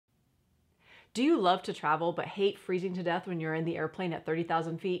Do you love to travel but hate freezing to death when you're in the airplane at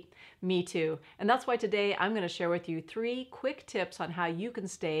 30,000 feet? Me too. And that's why today I'm going to share with you 3 quick tips on how you can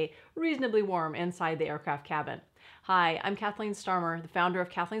stay reasonably warm inside the aircraft cabin. Hi, I'm Kathleen Starmer, the founder of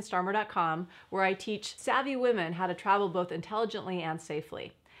KathleenStarmer.com, where I teach savvy women how to travel both intelligently and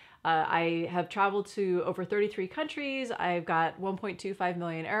safely. I have traveled to over 33 countries, I've got 1.25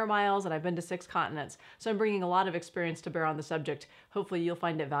 million air miles, and I've been to 6 continents. So I'm bringing a lot of experience to bear on the subject. Hopefully you'll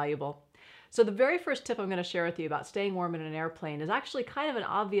find it valuable. So the very first tip I'm going to share with you about staying warm in an airplane is actually kind of an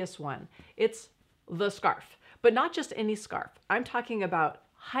obvious one. It's the scarf, but not just any scarf. I'm talking about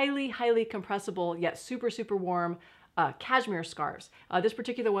highly, highly compressible yet super, super warm cashmere scarves. This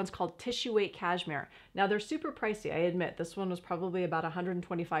particular one's called tissue weight cashmere. Now they're super pricey, I admit. This one was probably about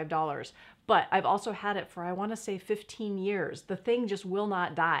 $125, but I've also had it for, I want to say 15 years. The thing just will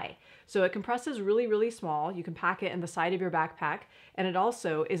not die. So it compresses really, really small. You can pack it in the side of your backpack, and it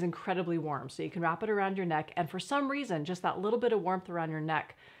also is incredibly warm. So you can wrap it around your neck, and for some reason, just that little bit of warmth around your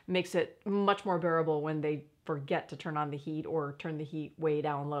neck makes it much more bearable when they forget to turn on the heat or turn the heat way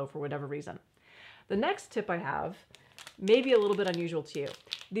down low for whatever reason. The next tip I have may be a little bit unusual to you.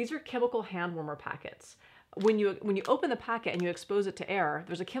 These are chemical hand warmer packets. When you open the packet and you expose it to air,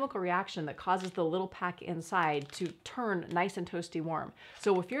 there's a chemical reaction that causes the little pack inside to turn nice and toasty warm.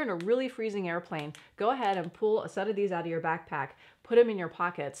 So if you're in a really freezing airplane, go ahead and pull a set of these out of your backpack, put them in your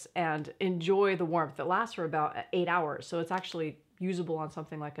pockets, and enjoy the warmth. It lasts for about 8 hours, so it's actually usable on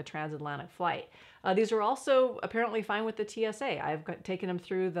something like a transatlantic flight. These are also apparently fine with the TSA. I've taken them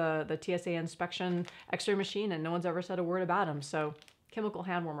through the TSA inspection X-ray machine and no one's ever said a word about them. So chemical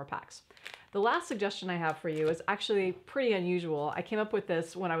hand warmer packs. The last suggestion I have for you is actually pretty unusual. I came up with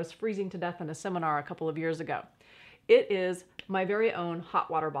this when I was freezing to death in a seminar a couple of years ago. It is my very own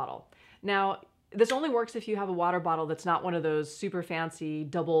hot water bottle. Now, this only works if you have a water bottle that's not one of those super fancy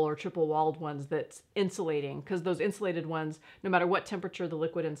double or triple walled ones that's insulating, because those insulated ones, no matter what temperature the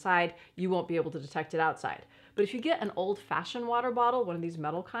liquid inside, you won't be able to detect it outside. But if you get an old-fashioned water bottle, one of these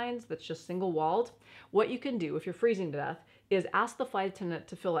metal kinds that's just single-walled, what you can do if you're freezing to death is ask the flight attendant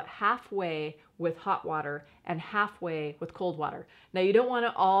to fill it halfway with hot water and halfway with cold water. Now you don't want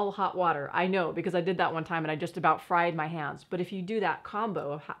it all hot water, I know, because I did that one time and I just about fried my hands. But if you do that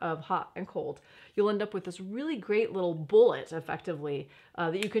combo of hot and cold, you'll end up with this really great little bullet, effectively,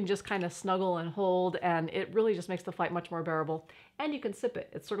 that you can just kind of snuggle and hold, and it really just makes the flight much more bearable. And you can sip it.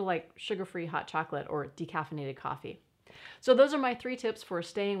 It's sort of like sugar-free hot chocolate or decaffeinated coffee. So those are my 3 tips for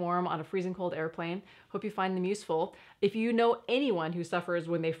staying warm on a freezing cold airplane. Hope you find them useful. If you know anyone who suffers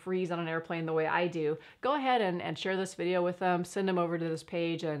when they freeze on an airplane the way I do, go ahead and share this video with them, send them over to this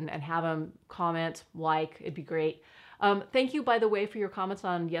page and have them comment, like, it'd be great. Thank you, by the way, for your comments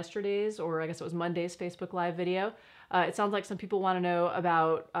on yesterday's, or I guess it was Monday's, Facebook Live video. It sounds like some people want to know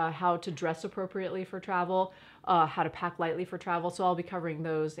about how to dress appropriately for travel, how to pack lightly for travel, so I'll be covering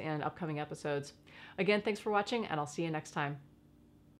those in upcoming episodes. Again, thanks for watching, and I'll see you next time.